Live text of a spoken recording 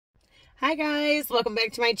Hi guys, welcome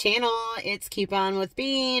back to my channel. It's Keep On With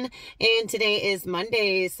Bean, and today is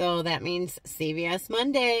Monday, so that means CVS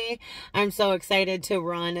Monday. I'm so excited to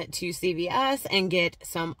run to CVS and get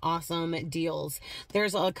some awesome deals.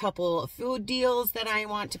 There's a couple food deals that I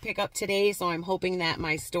want to pick up today, so I'm hoping that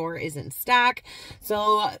my store is in stock,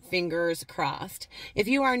 so fingers crossed. If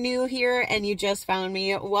you are new here and you just found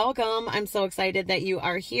me, welcome. I'm so excited that you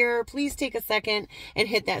are here. Please take a second and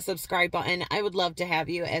hit that subscribe button. I would love to have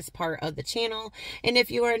you as part of the channel. And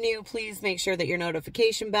if you are new, please make sure that your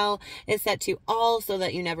notification bell is set to all so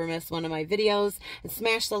that you never miss one of my videos, and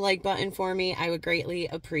smash the like button for me. I would greatly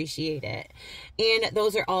appreciate it. And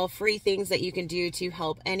those are all free things that you can do to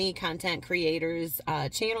help any content creators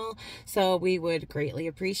channel, so we would greatly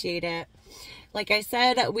appreciate it. Like I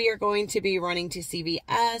said, we are going to be running to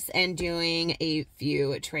CVS and doing a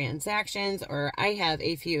few transactions, or I have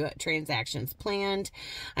a few transactions planned.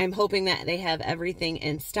 I'm hoping that they have everything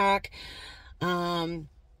in stock,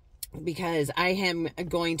 because I am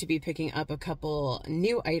going to be picking up a couple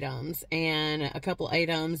new items and a couple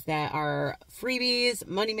items that are freebies,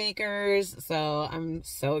 money makers. So I'm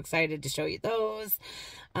so excited to show you those.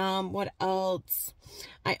 What else?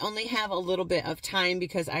 I only have a little bit of time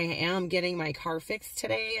because I am getting my car fixed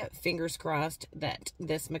today. Fingers crossed that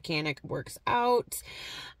this mechanic works out.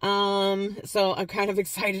 So I'm kind of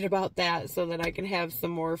excited about that so that I can have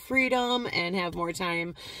some more freedom and have more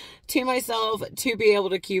time to myself to be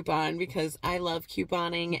able to coupon, because I love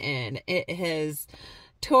couponing and it has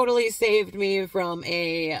totally saved me from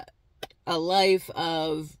a life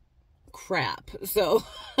of crap. So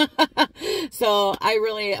so I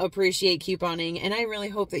really appreciate couponing, and I really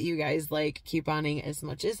hope that you guys like couponing as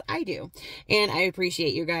much as I do. And I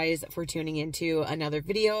appreciate you guys for tuning into another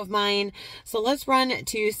video of mine. So let's run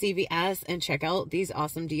to CVS and check out these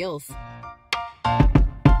awesome deals.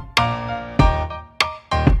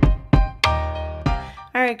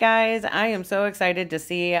 All right, guys, I am so excited to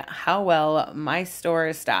see how well my store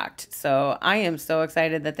is stocked. So I am so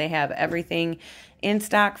excited that they have everything in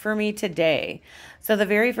stock for me today. So the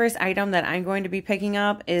very first item that I'm going to be picking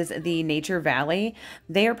up is the Nature Valley.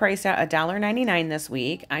 They are priced at $1.99 this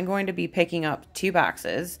week. I'm going to be picking up 2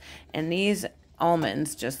 boxes, and these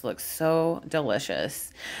almonds just look so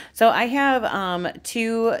delicious. So I have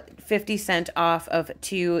 2 50-cent off of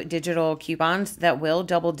 2 digital coupons that will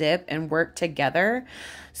double dip and work together.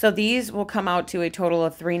 So these will come out to a total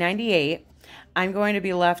of $3.98. I'm going to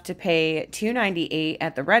be left to pay $2.98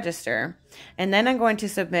 at the register, and then I'm going to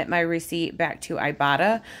submit my receipt back to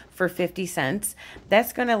Ibotta for 50 cents.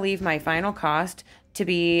 That's going to leave my final cost to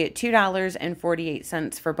be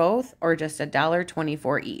 $2.48 for both, or just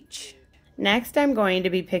 $1.24 each. Next, I'm going to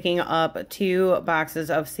be picking up 2 boxes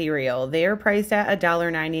of cereal. They are priced at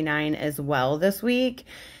 $1.99 as well this week.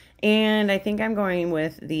 And I think I'm going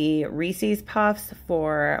with the Reese's Puffs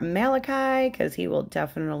for Malachi, because he will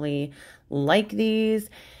definitely like these.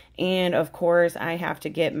 And of course, I have to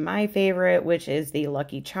get my favorite, which is the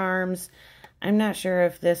Lucky Charms. I'm not sure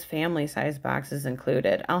if this family size box is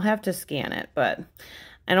included. I'll have to scan it, but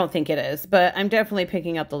I don't think it is, but I'm definitely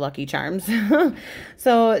picking up the Lucky Charms.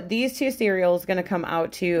 So these 2 cereals going to come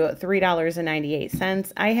out to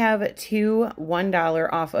 $3.98. I have 2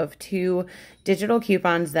 $1 off of 2 digital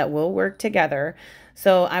coupons that will work together.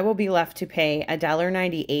 So I will be left to pay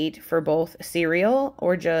 $1.98 for both cereal,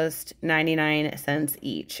 or just 99 cents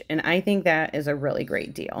each. And I think that is a really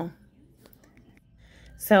great deal.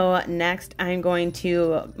 So next, I'm going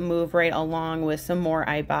to move right along with some more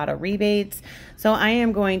Ibotta rebates. So I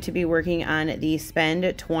am going to be working on the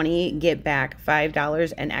spend 20, get back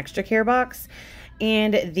 $5 and extra care bucks.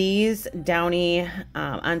 And these Downy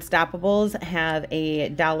Unstoppables have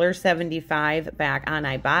a $1.75 back on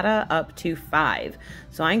Ibotta, up to 5.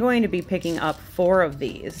 So I'm going to be picking up 4 of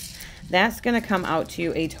these. That's going to come out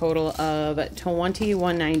to a total of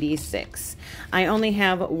 $21.96. I only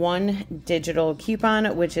have 1 digital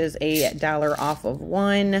coupon, which is a $1 off of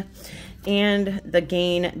 1. And the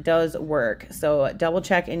gain does work. So double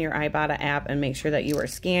check in your Ibotta app and make sure that you are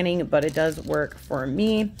scanning, but it does work for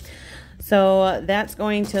me. So that's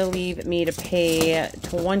going to leave me to pay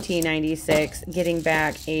 $20.96, getting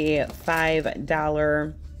back a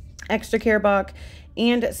 $5 extra care buck,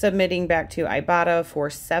 and submitting back to Ibotta for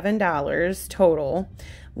 $7 total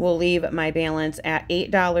will leave my balance at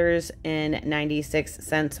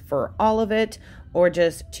 $8.96 for all of it, or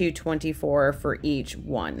just $2.24 for each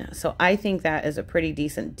one. So I think that is a pretty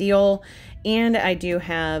decent deal. And I do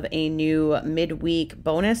have a new midweek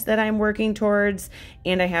bonus that I'm working towards,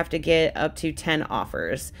 and I have to get up to 10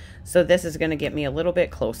 offers. So this is going to get me a little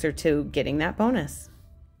bit closer to getting that bonus.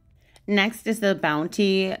 Next is the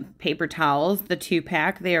Bounty paper towels, the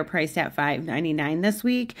 2-pack. They are priced at $5.99 this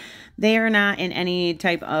week. They are not in any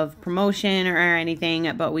type of promotion or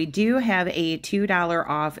anything, but we do have a $2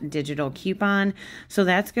 off digital coupon. So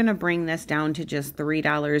that's going to bring this down to just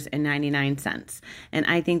 $3.99. And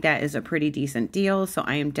I think that is a pretty decent deal. So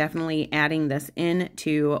I am definitely adding this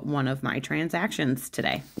into one of my transactions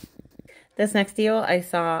today. This next deal I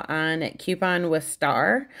saw on coupon with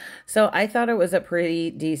Star, so I thought it was a pretty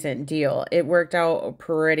decent deal. It worked out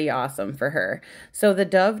pretty awesome for her. So the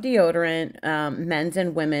Dove deodorant, men's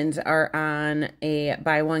and women's, are on a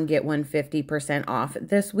buy one, get one 50% off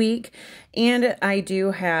this week. And I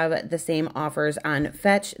do have the same offers on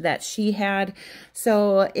Fetch that she had.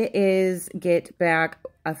 So it is get back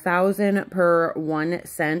 1,000 per 1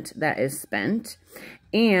 cent that is spent.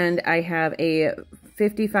 And I have a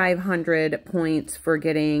 5,500 points for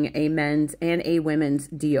getting a men's and a women's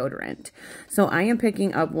deodorant. So I am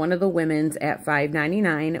picking up one of the women's at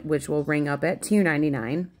 $5.99, which will ring up at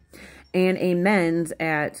 $2.99, and a men's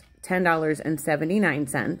at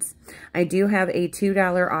 $10.79. I do have a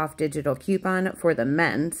 $2 off digital coupon for the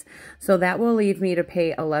men's, so that will leave me to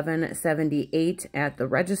pay $11.78 at the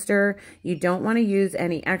register. You don't want to use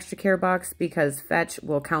any extra care bucks because Fetch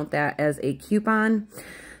will count that as a coupon.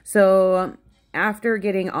 So after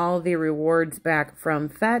getting all the rewards back from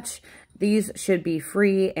Fetch, these should be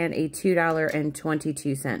free and a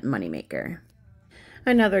 $2.22 moneymaker.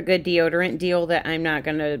 Another good deodorant deal that I'm not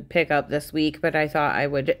going to pick up this week, but I thought I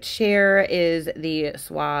would share, is the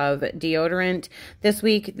Suave deodorant. This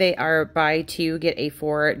week they are buy two, get a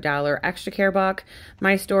 $4 extra care buck.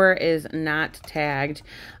 My store is not tagged,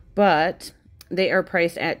 but they are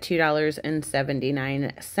priced at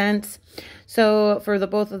 $2.79. So for the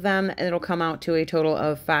both of them, it'll come out to a total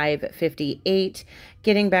of $5.58.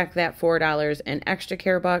 Getting back that $4 in extra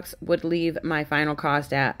care bucks would leave my final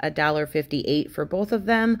cost at $1.58 for both of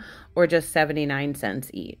them, or just 79 cents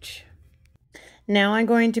each. Now I'm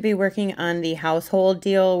going to be working on the household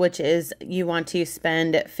deal, which is you want to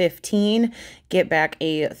spend $15, get back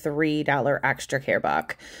a $3 extra care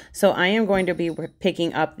buck. So I am going to be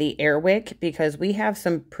picking up the Airwick because we have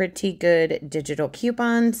some pretty good digital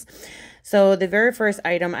coupons. So the very first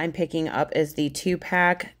item I'm picking up is the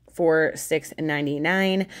 2-pack for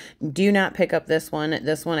 $6.99. Do not pick up this one.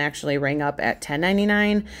 This one actually rang up at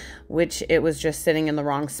 $10.99, which it was just sitting in the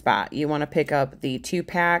wrong spot. You want to pick up the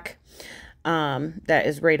 2-pack. That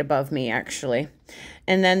is right above me, actually.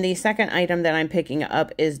 And then the second item that I'm picking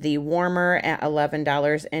up is the warmer at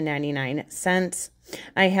 $11.99.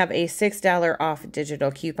 I have a $6 off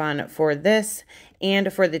digital coupon for this,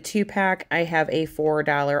 and for the 2-pack, I have a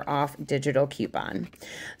 $4 off digital coupon.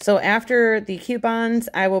 So after the coupons,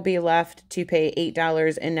 I will be left to pay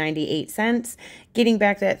 $8.98. Getting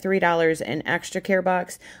back that $3 in extra care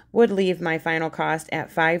bucks would leave my final cost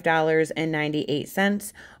at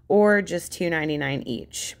 $5.98, or just $2.99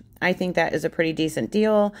 each. I think that is a pretty decent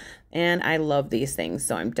deal, and I love these things,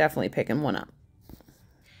 so I'm definitely picking one up.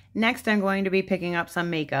 Next, I'm going to be picking up some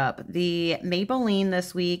makeup. The Maybelline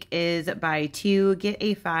this week is buy two, get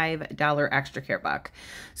a $5 extra care buck.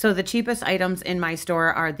 So the cheapest items in my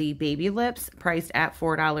store are the baby lips, priced at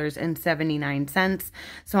 $4.79.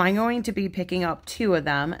 So I'm going to be picking up 2 of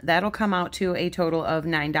them. That'll come out to a total of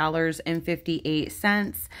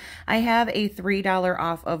 $9.58. I have a $3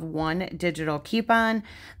 off of 1 digital coupon.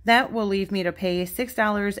 That will leave me to pay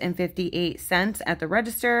 $6.58 at the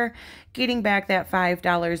register. Getting back that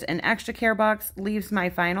 $5 in extra care bucks leaves my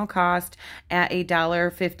final cost at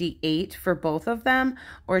 $1.58 for both of them,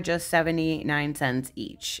 or just 79 cents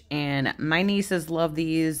each. And my nieces love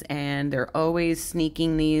these, and they're always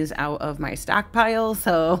sneaking these out of my stockpile,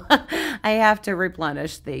 so I have to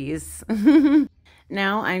replenish these.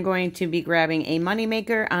 Now I'm going to be grabbing a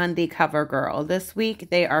moneymaker on the CoverGirl. This week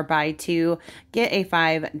they are buy two, get a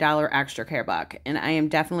 $5 extra care buck. And I am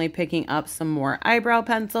definitely picking up some more eyebrow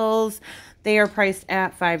pencils. They are priced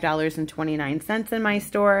at $5.29 in my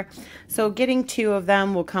store. So getting 2 of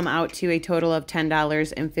them will come out to a total of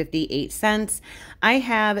 $10.58. I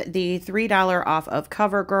have the $3 off of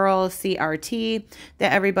CoverGirl CRT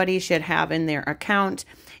that everybody should have in their account.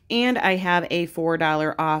 And I have a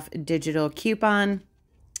 $4 off digital coupon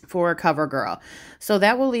for CoverGirl. So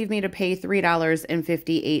that will leave me to pay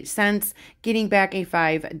 $3.58. Getting back a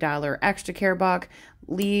 $5 extra care buck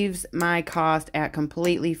leaves my cost at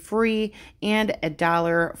completely free and a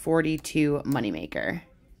 $1.42 moneymaker.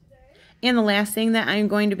 And the last thing that I'm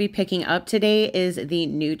going to be picking up today is the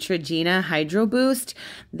Neutrogena Hydro Boost.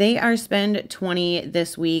 They are spend $20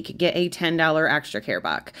 this week, get a $10 extra care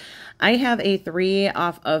buck. I have a 3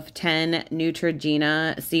 off of 10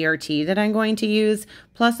 Neutrogena CRT that I'm going to use,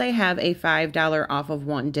 plus I have a $5 off of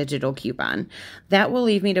 1 digital coupon. That will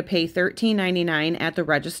leave me to pay $13.99 at the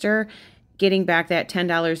register. Getting back that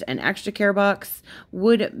 $10 in extra care bucks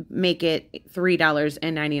would make it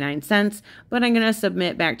 $3.99, but I'm going to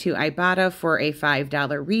submit back to Ibotta for a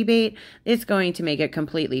 $5 rebate. It's going to make it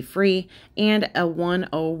completely free and a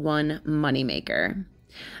 101 moneymaker.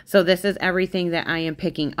 So this is everything that I am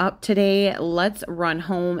picking up today. Let's run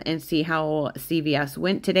home and see how CVS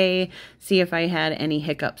went today, see if I had any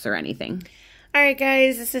hiccups or anything. All right,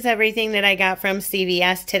 guys, this is everything that I got from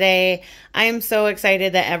CVS today. I am so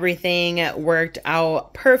excited that everything worked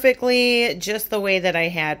out perfectly, just the way that I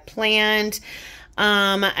had planned.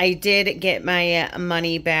 I did get my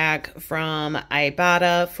money back from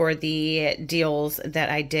Ibotta for the deals that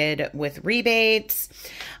I did with rebates.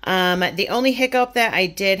 The only hiccup that I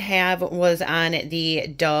did have was on the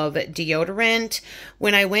Dove deodorant.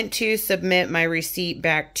 When I went to submit my receipt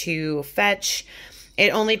back to Fetch,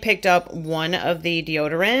 it only picked up one of the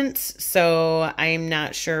deodorants, so I'm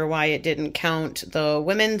not sure why it didn't count the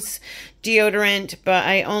women's deodorant, but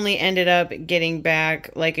I only ended up getting back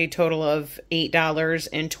like a total of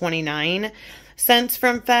 $8.29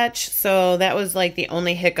 from Fetch, so that was like the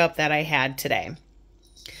only hiccup that I had today.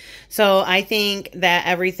 So I think that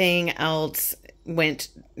everything else went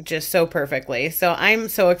just so perfectly. So I'm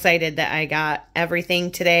so excited that I got everything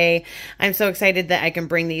today. I'm so excited that I can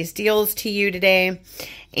bring these deals to you today.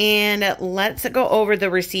 And let's go over the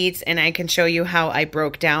receipts and I can show you how I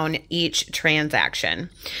broke down each transaction.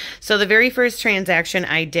 So the very first transaction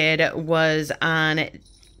I did was on,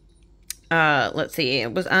 let's see,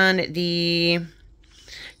 it was on the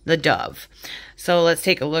Dove. So let's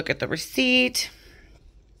take a look at the receipt.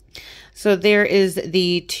 So there is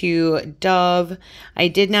the 2 Dove. I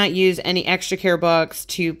did not use any extra care bucks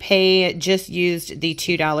to pay, just used the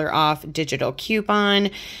 $2 off digital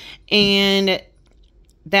coupon, and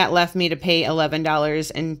that left me to pay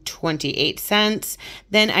 $11.28.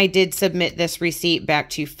 Then I did submit this receipt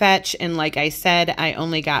back to Fetch, and like I said, I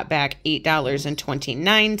only got back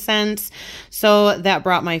 $8.29. So that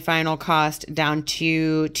brought my final cost down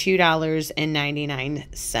to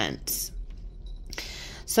 $2.99.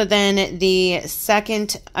 So then the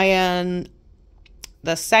second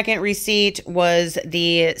receipt was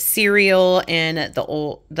the cereal and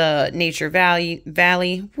the Nature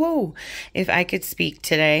Valley. Whoa, if I could speak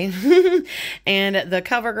today. And the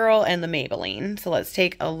CoverGirl and the Maybelline. So let's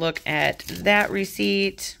take a look at that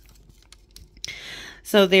receipt.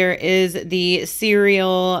 So there is the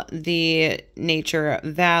cereal, the Nature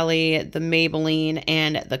Valley, the Maybelline,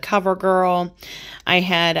 and the CoverGirl. I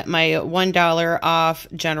had my $1 off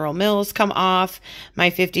General Mills come off,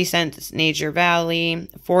 my 50 cents Nature Valley,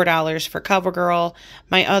 $4 for CoverGirl.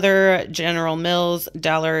 My other General Mills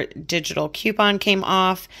dollar digital coupon came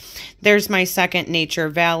off. There's my second Nature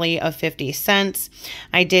Valley of 50 cents.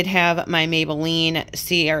 I did have my Maybelline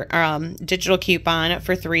digital coupon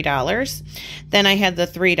for $3. Then I had the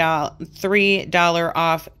 $3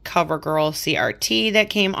 off CoverGirl CRT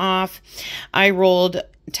that came off. I rolled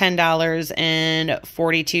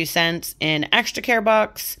 $10.42 in extra care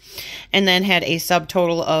bucks, and then had a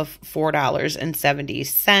subtotal of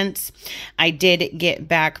 $4.70. I did get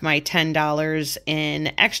back my $10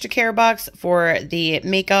 in extra care bucks for the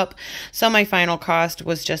makeup, so my final cost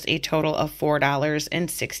was just a total of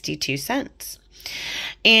 $4.62.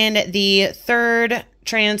 And the third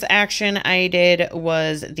transaction I did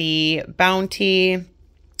was the Bounty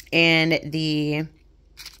and the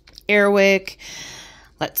Airwick.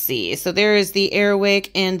 Let's see. So there is the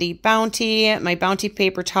Airwick and the Bounty. My Bounty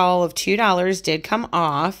paper towel of $2 did come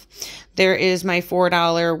off. There is my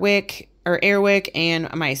 $4 wick or Airwick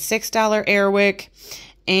and my $6 Airwick.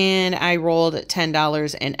 And I rolled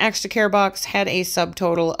 $10 in extra care bucks, had a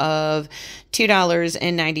subtotal of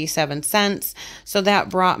 $2.97. So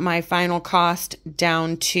that brought my final cost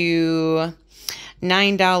down to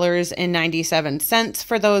 $9.97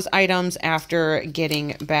 for those items after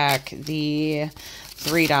getting back the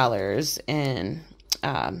 $3 in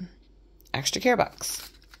extra care bucks.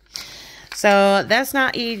 So that's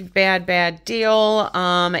not a bad deal.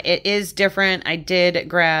 It is different. I did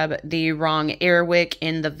grab the wrong Airwick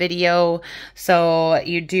in the video. So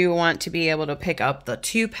you do want to be able to pick up the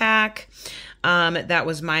 2-pack. That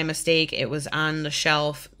was my mistake. It was on the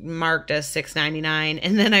shelf marked as $6.99,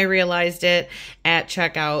 and then I realized it at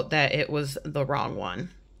checkout that it was the wrong one.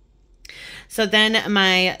 So then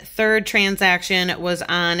my third transaction was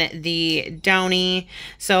on the Downy.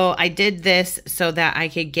 So I did this so that I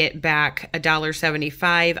could get back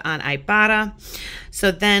 $1.75 on Ibotta.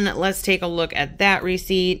 So then let's take a look at that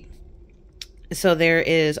receipt. So there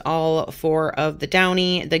is all 4 of the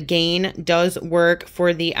Downy. The gain does work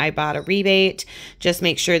for the Ibotta rebate. Just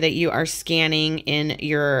make sure that you are scanning in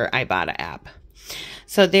your Ibotta app.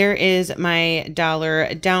 So there is my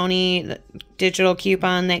 $1 Downy digital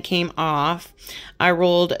coupon that came off. I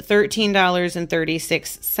rolled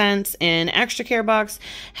 $13.36 in extra care bucks,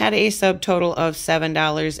 had a subtotal of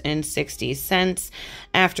 $7.60.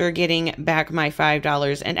 After getting back my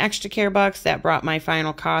 $5 in extra care bucks, that brought my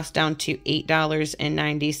final cost down to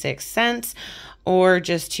 $8.96. or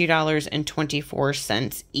just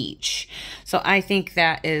 $2.24 each. So I think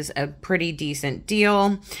that is a pretty decent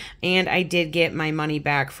deal. And I did get my money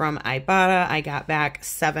back from Ibotta. I got back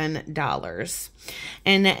 $7.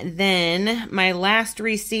 And then my last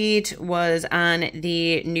receipt was on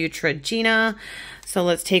the Neutrogena. So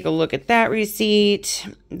let's take a look at that receipt.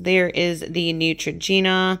 There is the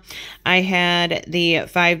Neutrogena. I had the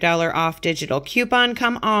 $5 off digital coupon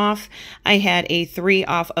come off. I had a 3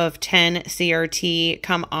 off of 10 CRT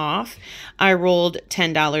come off. I rolled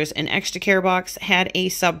 $10 in extra care box, had a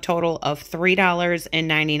subtotal of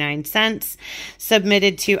 $3.99.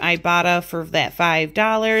 Submitted to Ibotta for that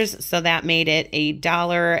 $5. So that made it a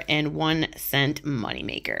 $1.01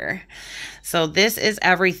 moneymaker. So this is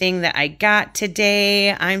everything that I got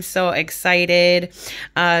today. I'm so excited.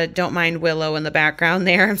 Don't mind Willow in the background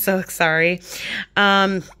there. I'm so sorry.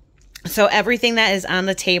 So everything that is on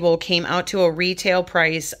the table came out to a retail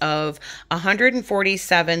price of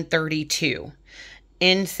 $147.32.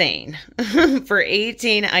 Insane for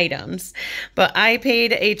 18 items, but I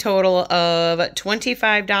paid a total of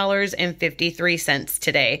 $25.53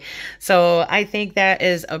 today. So I think that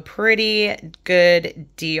is a pretty good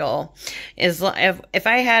deal. If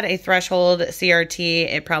I had a threshold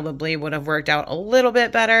CRT, it probably would have worked out a little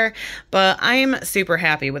bit better, but I'm super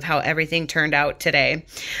happy with how everything turned out today.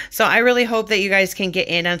 So I really hope that you guys can get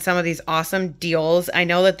in on some of these awesome deals. I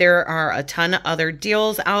know that there are a ton of other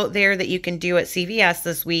deals out there that you can do at CVS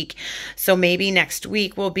this week. So maybe next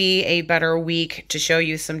week will be a better week to show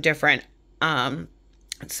you some different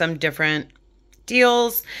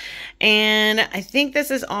deals. And I think this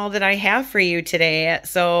is all that I have for you today.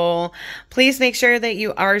 So please make sure that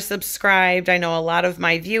you are subscribed. I know a lot of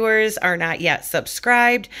my viewers are not yet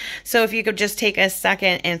subscribed. So if you could just take a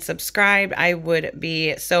second and subscribe, I would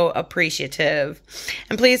be so appreciative.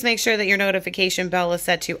 And please make sure that your notification bell is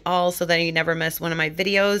set to all so that you never miss one of my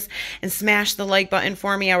videos. And smash the like button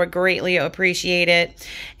for me. I would greatly appreciate it.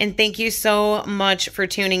 And thank you so much for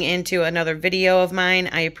tuning into another video of mine.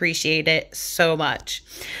 I appreciate it so much.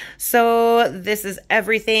 So this is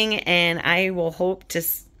everything, and I will hope to,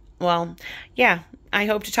 I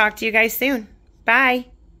hope to talk to you guys soon. Bye.